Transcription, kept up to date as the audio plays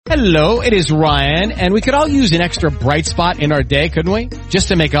Hello, it is Ryan, and we could all use an extra bright spot in our day, couldn't we? Just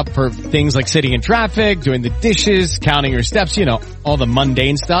to make up for things like sitting in traffic, doing the dishes, counting your steps, you know, all the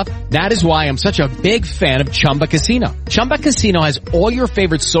mundane stuff. That is why I'm such a big fan of Chumba Casino. Chumba Casino has all your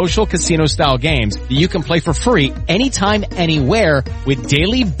favorite social casino-style games that you can play for free anytime, anywhere with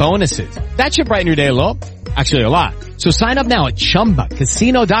daily bonuses. That should brighten your day a little. Actually, a lot. So sign up now at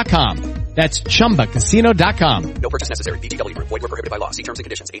ChumbaCasino.com. That's ChumbaCasino.com. No purchase necessary. VGW Group. Void where prohibited by law. See terms and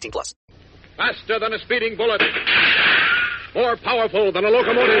conditions. 18+. Faster than a speeding bullet. More powerful than a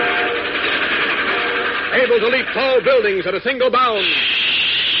locomotive. Able to leap tall buildings at a single bound.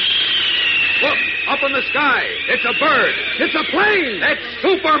 Look, up in the sky. It's a bird. It's a plane. It's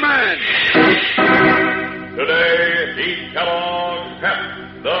Superman. Today, eat Kellogg's Pep,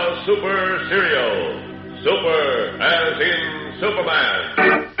 the Super Cereal. Super as in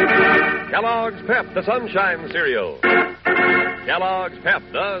Superman. Kellogg's Pep, the Sunshine Cereal. Kellogg's Pep,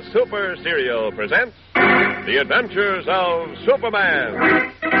 the Super Cereal, presents The Adventures of Superman.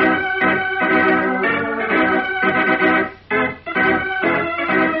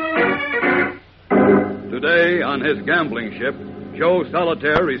 Today, on his gambling ship, Joe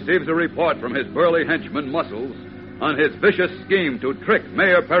Solitaire receives a report from his burly henchman, Muscles, on his vicious scheme to trick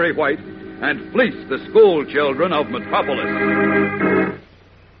Mayor Perry White and fleece the school children of Metropolis.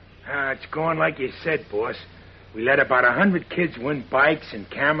 It's going like you said, boss. We let about 100 kids win bikes and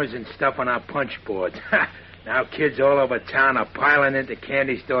cameras and stuff on our punch boards. Now kids all over town are piling into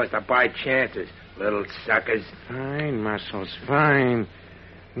candy stores to buy chances. Little suckers. Fine, Muscles, fine.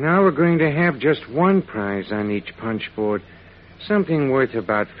 Now we're going to have just one prize on each punch board. Something worth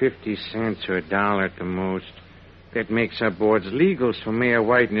about 50 cents or $1 at the most. That makes our boards legal so Mayor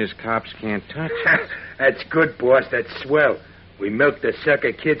White and his cops can't touch us. That's good, boss. That's swell. We milk the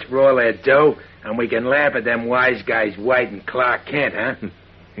sucker kids for all their dough, and we can laugh at them wise guys, White and Clark Kent, huh?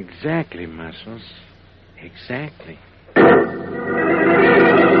 Exactly, Muscles. Exactly.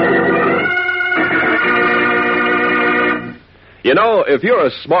 You know, if you're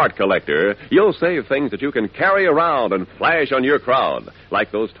a smart collector, you'll save things that you can carry around and flash on your crowd,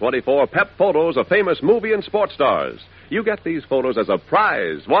 like those 24 Pep photos of famous movie and sports stars. You get these photos as a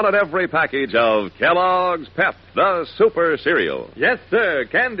prize, one in every package of Kellogg's Pep, the Super Cereal. Yes, sir.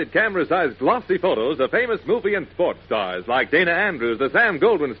 Candid camera-sized glossy photos of famous movie and sports stars like Dana Andrews, the Sam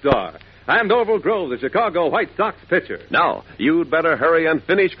Goldwyn star, and Orville Grove, the Chicago White Sox pitcher. Now, you'd better hurry and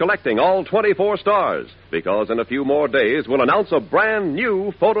finish collecting all 24 stars, because in a few more days we'll announce a brand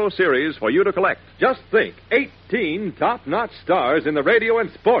new photo series for you to collect. Just think, 18 top-notch stars in the radio and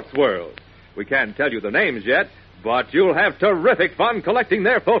sports world. We can't tell you the names yet, but you'll have terrific fun collecting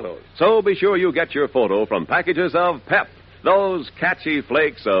their photos. So be sure you get your photo from packages of Pep, those catchy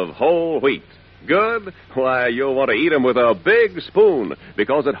flakes of whole wheat. Good? Why, you'll want to eat them with a big spoon,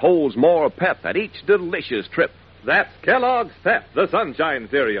 because it holds more pep at each delicious trip. That's Kellogg's Pep, the Sunshine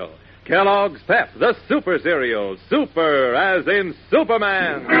Cereal. Kellogg's Pep, the Super Cereal. Super as in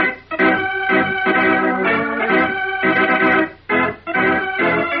Superman.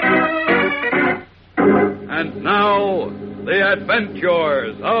 And now, the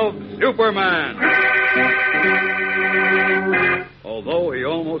adventures of Superman. Although he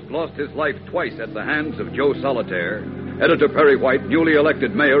almost lost his life twice at the hands of Joe Solitaire, Editor Perry White, newly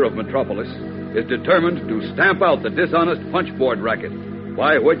elected mayor of Metropolis, is determined to stamp out the dishonest punchboard racket,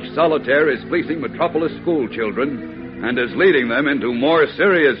 by which Solitaire is fleecing Metropolis school children and is leading them into more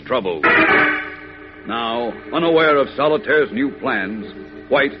serious trouble. Now, unaware of Solitaire's new plans,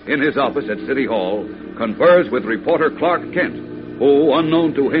 White, in his office at City Hall, confers with reporter Clark Kent, who,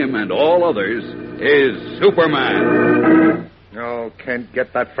 unknown to him and all others, is Superman. Oh, Kent,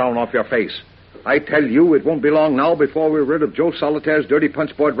 get that frown off your face. I tell you, it won't be long now before we're rid of Joe Solitaire's dirty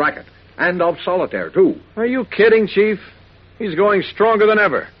punchboard racket. And of Solitaire, too. Are you kidding, Chief? He's going stronger than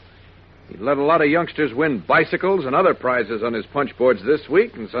ever. He let a lot of youngsters win bicycles and other prizes on his punchboards this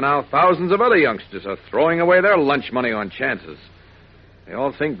week, and so now thousands of other youngsters are throwing away their lunch money on chances. They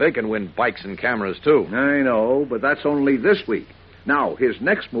all think they can win bikes and cameras, too. I know, but that's only this week. Now, his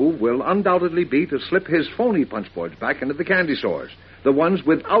next move will undoubtedly be to slip his phony punchboards back into the candy stores, the ones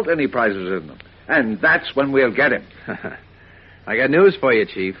without any prizes in them. And that's when we'll get him. I got news for you,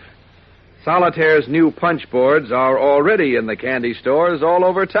 Chief. Solitaire's new punchboards are already in the candy stores all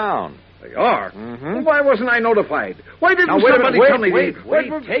over town. They are? Mm-hmm. Well, why wasn't I notified? Why didn't somebody tell me? Wait.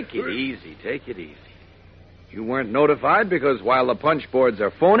 Take it easy. You weren't notified because while the punchboards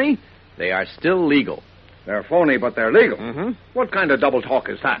are phony, they are still legal. They're phony, but they're legal. Mm-hmm. What kind of double talk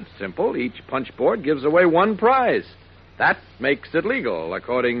is that? Simple. Each punchboard gives away one prize. That makes it legal,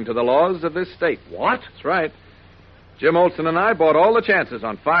 according to the laws of this state. What? That's right. Jim Olson and I bought all the chances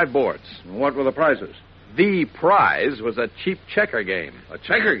on 5 boards. What were the prizes? The prize was a cheap checker game. A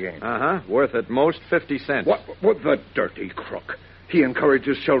checker game? Uh-huh. Worth at most 50 cents. What the dirty crook. He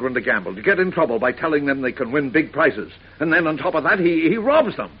encourages children to gamble, to get in trouble by telling them they can win big prizes. And then on top of that, he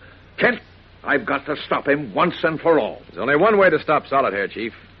robs them. Kent, I've got to stop him once and for all. There's only one way to stop Solitaire,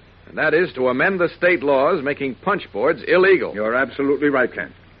 Chief. And that is to amend the state laws making punchboards illegal. You're absolutely right,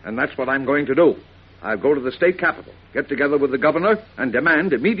 Kent. And that's what I'm going to do. I'll go to the state capitol, get together with the governor, and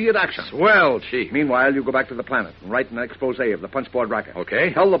demand immediate action. Swell, Chief. Meanwhile, you go back to the Planet and write an expose of the punchboard racket.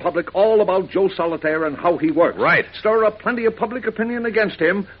 Okay. Tell the public all about Joe Solitaire and how he works. Right. Stir up plenty of public opinion against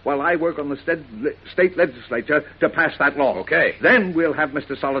him while I work on the state legislature to pass that law. Okay. Then we'll have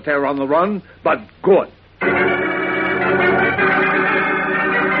Mr. Solitaire on the run, but good.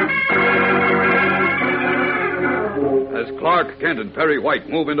 As Clark Kent and Perry White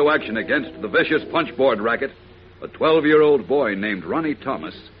move into action against the vicious punchboard racket, a 12-year-old boy named Ronnie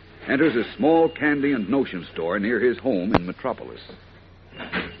Thomas enters a small candy and notion store near his home in Metropolis.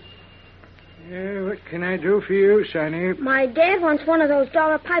 What can I do for you, Sonny? My dad wants one of those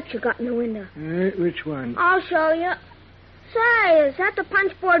dollar pipes you got in the window. Which one? I'll show you. Say, is that the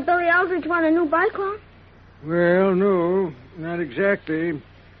punchboard Billy Eldridge won a new bike on? Well, no, not exactly.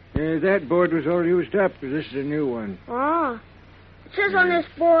 That board was all used up. This is a new one. Oh. It says on this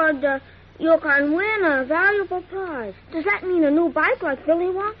board, you can win a valuable prize. Does that mean a new bike like Billy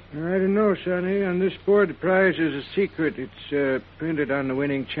won? I don't know, Sonny. On this board, the prize is a secret. It's printed on the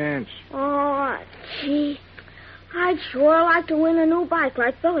winning chance. Oh, gee. I'd sure like to win a new bike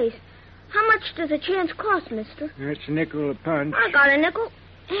like Billy's. How much does a chance cost, mister? That's a nickel a punch. I got a nickel.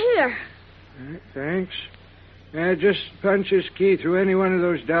 Here. Thanks. Just punch this key through any one of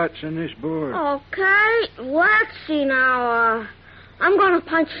those dots on this board. Okay. Let's see now. I'm going to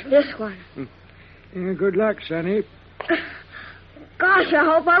punch this one. Good luck, Sonny. Gosh, I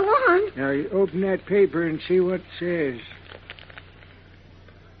hope I won. Now, you open that paper and see what it says.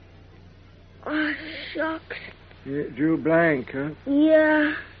 Oh, shucks. Drew blank, huh?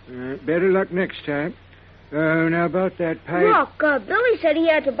 Yeah. Better luck next time. Now about that pipe. Look, Billy said he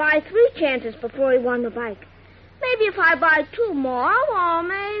had to buy 3 chances before he won the bike. Maybe if I buy 2 more, or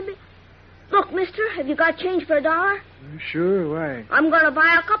maybe... Look, mister, have you got change for $1? Sure, why? I'm going to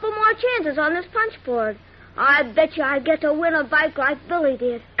buy a couple more chances on this punchboard. I bet you I get to win a bike like Billy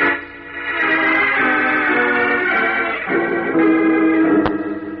did.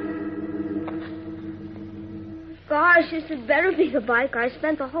 Gosh, this had better be the bike. I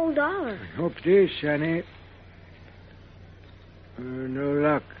spent the whole $1. I hope it is, Sonny. No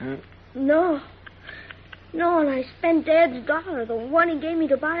luck, huh? No, and I spent Dad's $1, the one he gave me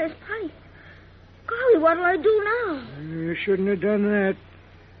to buy his pipe. Golly, what'll I do now? You shouldn't have done that.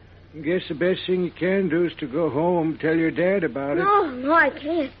 I guess the best thing you can do is to go home, tell your dad about it. No, I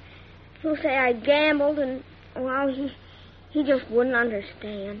can't. He'll say I gambled, and, well, he just wouldn't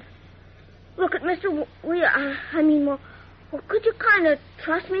understand. Look at Mr. Could you kind of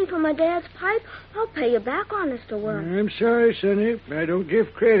trust me for my dad's pipe? I'll pay you back, honest to work. I'm sorry, Sonny. I don't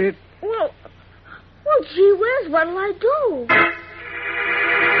give credit. Well, gee whiz, what'll I do?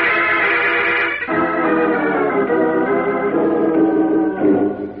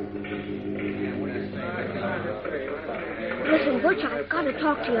 Listen, Butch, I've got to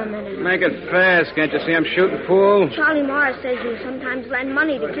talk to you a minute. Make it fast. Can't you see I'm shooting pool? Charlie Morris says you sometimes lend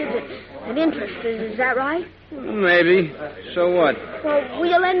money to kids at interest. Is that right? Maybe. So what? Well, will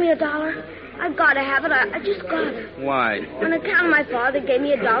you lend me $1? I've got to have it. I just got it. Why? On account of my father gave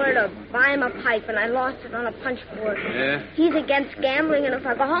me $1 to buy him a pipe, and I lost it on a punchboard. Yeah? He's against gambling, and if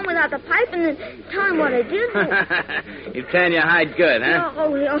I go home without the pipe and then tell him what I did... You tan your hide good, huh?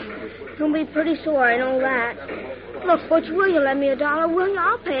 Oh, he'll be pretty sore, I know that. Look, Butch, will you lend me $1? Will you?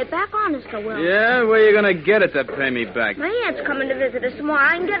 I'll pay it back, honest, I will. Yeah? Where you going to get it to pay me back? My aunt's coming to visit us tomorrow.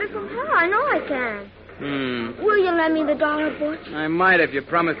 I can get it from her. I know I can. Will you lend me the $1, Butch? I might if you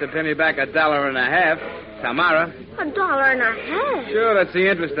promise to pay me back $1.50 tomorrow. $1.50? Sure, that's the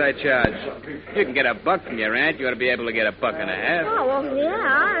interest I charge. You can get $1 from your aunt. You ought to be able to get $1.50. Oh, well,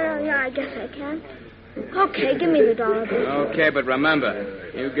 yeah, I guess I can. Okay, give me the $1, Butch. Okay, but remember,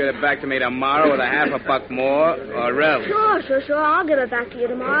 you get it back to me tomorrow with $0.50 more, or else. Sure. I'll give it back to you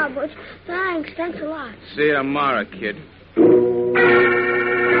tomorrow, Butch. Thanks a lot. See you tomorrow, kid.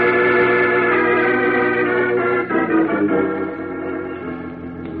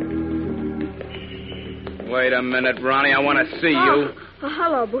 Wait a minute, Ronnie. I want to see you.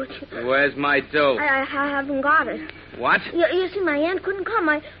 Hello, Butch. Where's my dough? I haven't got it. What? You see, my aunt couldn't come.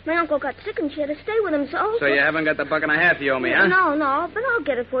 My uncle got sick and she had to stay with him, so... So you haven't got the $1.50 you owe me, huh? No, but I'll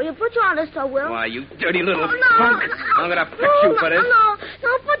get it for you. Butch, honest, I will. Why, you dirty little no. punk. I'm going to fix you for this.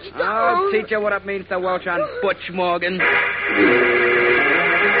 No, Butch, don't. I'll teach you what it means to welch on Butch Morgan.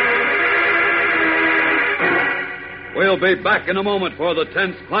 We'll be back in a moment for the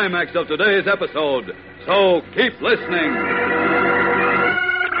tense climax of today's episode. So keep listening.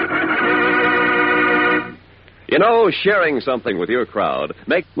 You know, sharing something with your crowd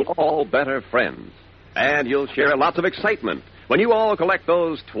makes you all better friends. And you'll share lots of excitement when you all collect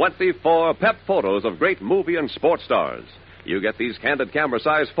those 24 pep photos of great movie and sports stars. You get these candid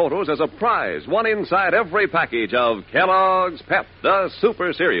camera-sized photos as a prize, one inside every package of Kellogg's Pep, the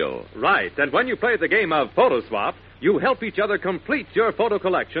super cereal. Right, and when you play the game of Photo Swap, you help each other complete your photo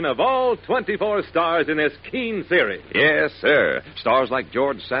collection of all 24 stars in this keen series. Yes, sir. Stars like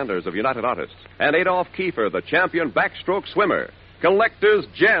George Sanders of United Artists and Adolf Kiefer, the champion backstroke swimmer. Collector's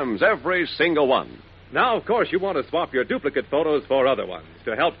gems, every single one. Now, of course, you want to swap your duplicate photos for other ones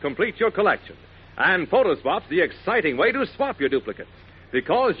to help complete your collection. And Photo Swap's the exciting way to swap your duplicates,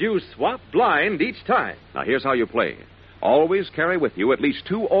 because you swap blind each time. Now, here's how you play. Always carry with you at least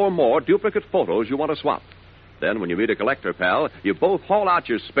 2 or more duplicate photos you want to swap. Then, when you meet a collector pal, you both haul out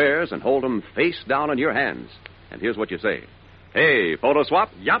your spares and hold them face down in your hands. And here's what you say. Hey, photo swap?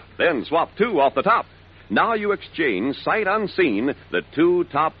 Yup. Then swap 2 off the top. Now you exchange, sight unseen, the 2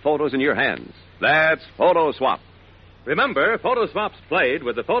 top photos in your hands. That's Photo Swap. Remember, Photo Swap's played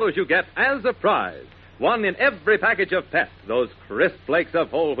with the photos you get as a prize. One in every package of Pep, those crisp flakes of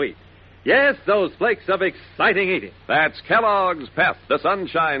whole wheat. Yes, those flakes of exciting eating. That's Kellogg's Pep, the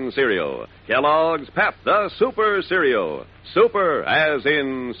Sunshine Cereal. Kellogg's Pep, the Super Cereal. Super as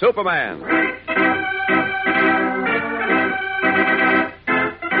in Superman.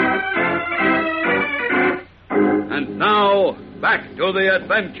 And now, back to the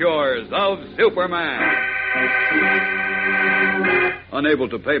adventures of Superman. Unable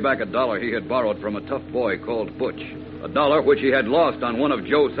to pay back $1 he had borrowed from a tough boy called Butch, $1 which he had lost on one of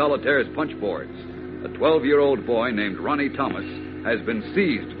Joe Solitaire's punchboards, a 12-year-old boy named Ronnie Thomas has been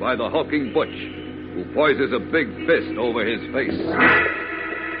seized by the hulking Butch, who poises a big fist over his face.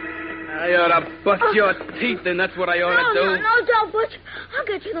 I ought to bust your teeth, and that's what I ought to do. No, don't, Butch. I'll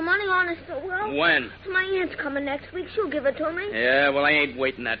get you the money, honest, I will. When? My aunt's coming next week. She'll give it to me. Yeah, well, I ain't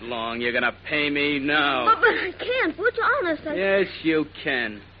waiting that long. You're going to pay me now. But I can't, Butch, honest. Yes, you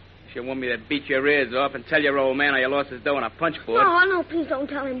can. You want me to beat your ears off and tell your old man how you lost his dough on a punchboard? No, please don't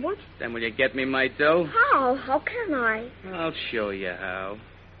tell him, Butch. Then will you get me my dough? How? How can I? I'll show you how.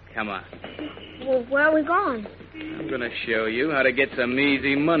 Come on. Well, where are we going? I'm going to show you how to get some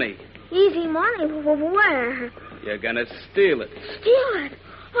easy money. Easy money? Where? You're going to steal it. Steal it?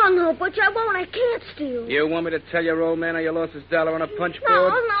 Oh, no, Butch, I won't. I can't steal. You want me to tell your old man how you lost his $1 on a punchboard?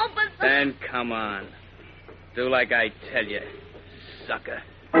 No, but... Then come on. Do like I tell you, sucker.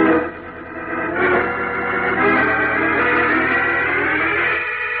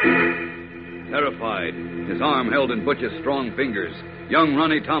 Terrified, his arm held in Butch's strong fingers, young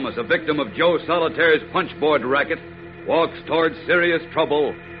Ronnie Thomas, a victim of Joe Solitaire's punchboard racket, walks towards serious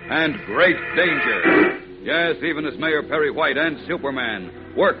trouble and great danger. Yes, even as Mayor Perry White and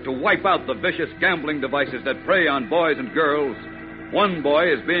Superman work to wipe out the vicious gambling devices that prey on boys and girls, one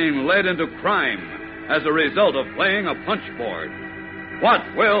boy is being led into crime as a result of playing a punchboard.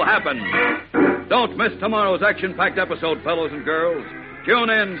 What will happen? Don't miss tomorrow's action-packed episode, fellows and girls. Tune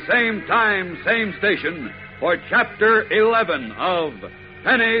in, same time, same station, for Chapter 11 of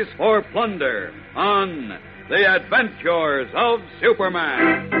Pennies for Plunder on The Adventures of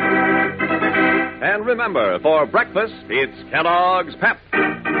Superman. And remember, for breakfast, it's Kellogg's Pep.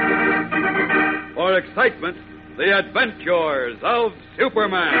 For excitement, The Adventures of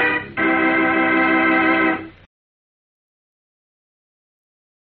Superman.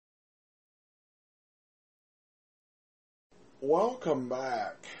 Welcome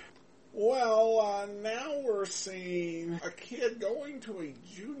back. Well, now we're seeing a kid going to a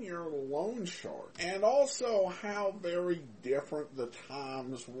junior loan shark, and also how very different the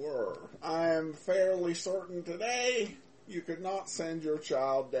times were. I am fairly certain today you could not send your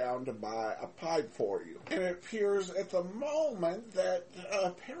child down to buy a pipe for you. And it appears at the moment that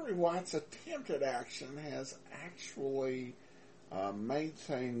Perry White's attempted action has actually made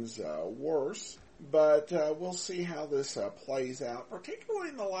things worse. But we'll see how this plays out, particularly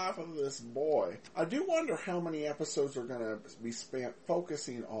in the life of this boy. I do wonder how many episodes are going to be spent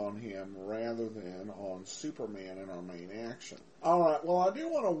focusing on him rather than on Superman in our main action. Alright, well, I do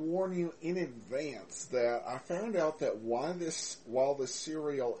want to warn you in advance that I found out that while this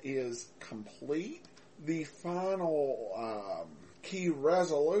serial is complete, the final key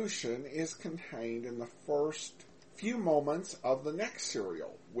resolution is contained in the first few moments of the next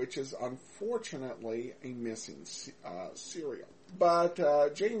serial, which is unfortunately a missing serial.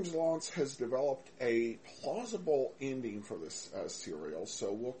 But James Lawrence has developed a plausible ending for this serial,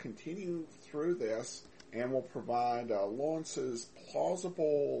 so we'll continue through this and we'll provide Lawrence's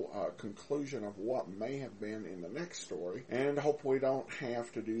plausible conclusion of what may have been in the next story, and hope we don't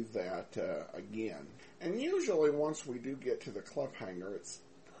have to do that again. And usually once we do get to the cliffhanger, it's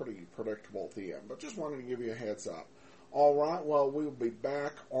pretty predictable at the end, but just wanted to give you a heads up. Alright, well, we'll be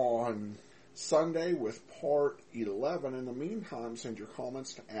back on Sunday with part 11. In the meantime, send your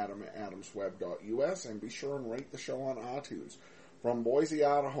comments to Adam at adamsweb.us, and be sure and rate the show on iTunes. From Boise,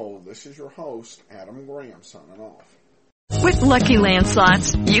 Idaho, this is your host, Adam Graham, signing off. With Lucky Land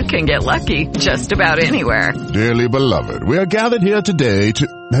Slots, you can get lucky just about anywhere. Dearly beloved, we are gathered here today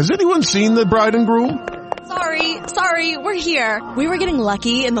to... Has anyone seen the bride and groom? Sorry, we're here. We were getting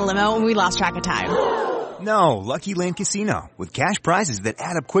lucky in the limo and we lost track of time. No, Lucky Land Casino, with cash prizes that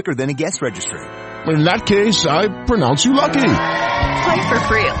add up quicker than a guest registry. In that case, I pronounce you lucky. Play for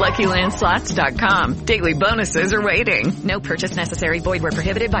free at LuckyLandSlots.com. Daily bonuses are waiting. No purchase necessary. Void where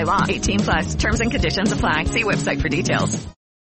prohibited by law. 18+. Terms and conditions apply. See website for details.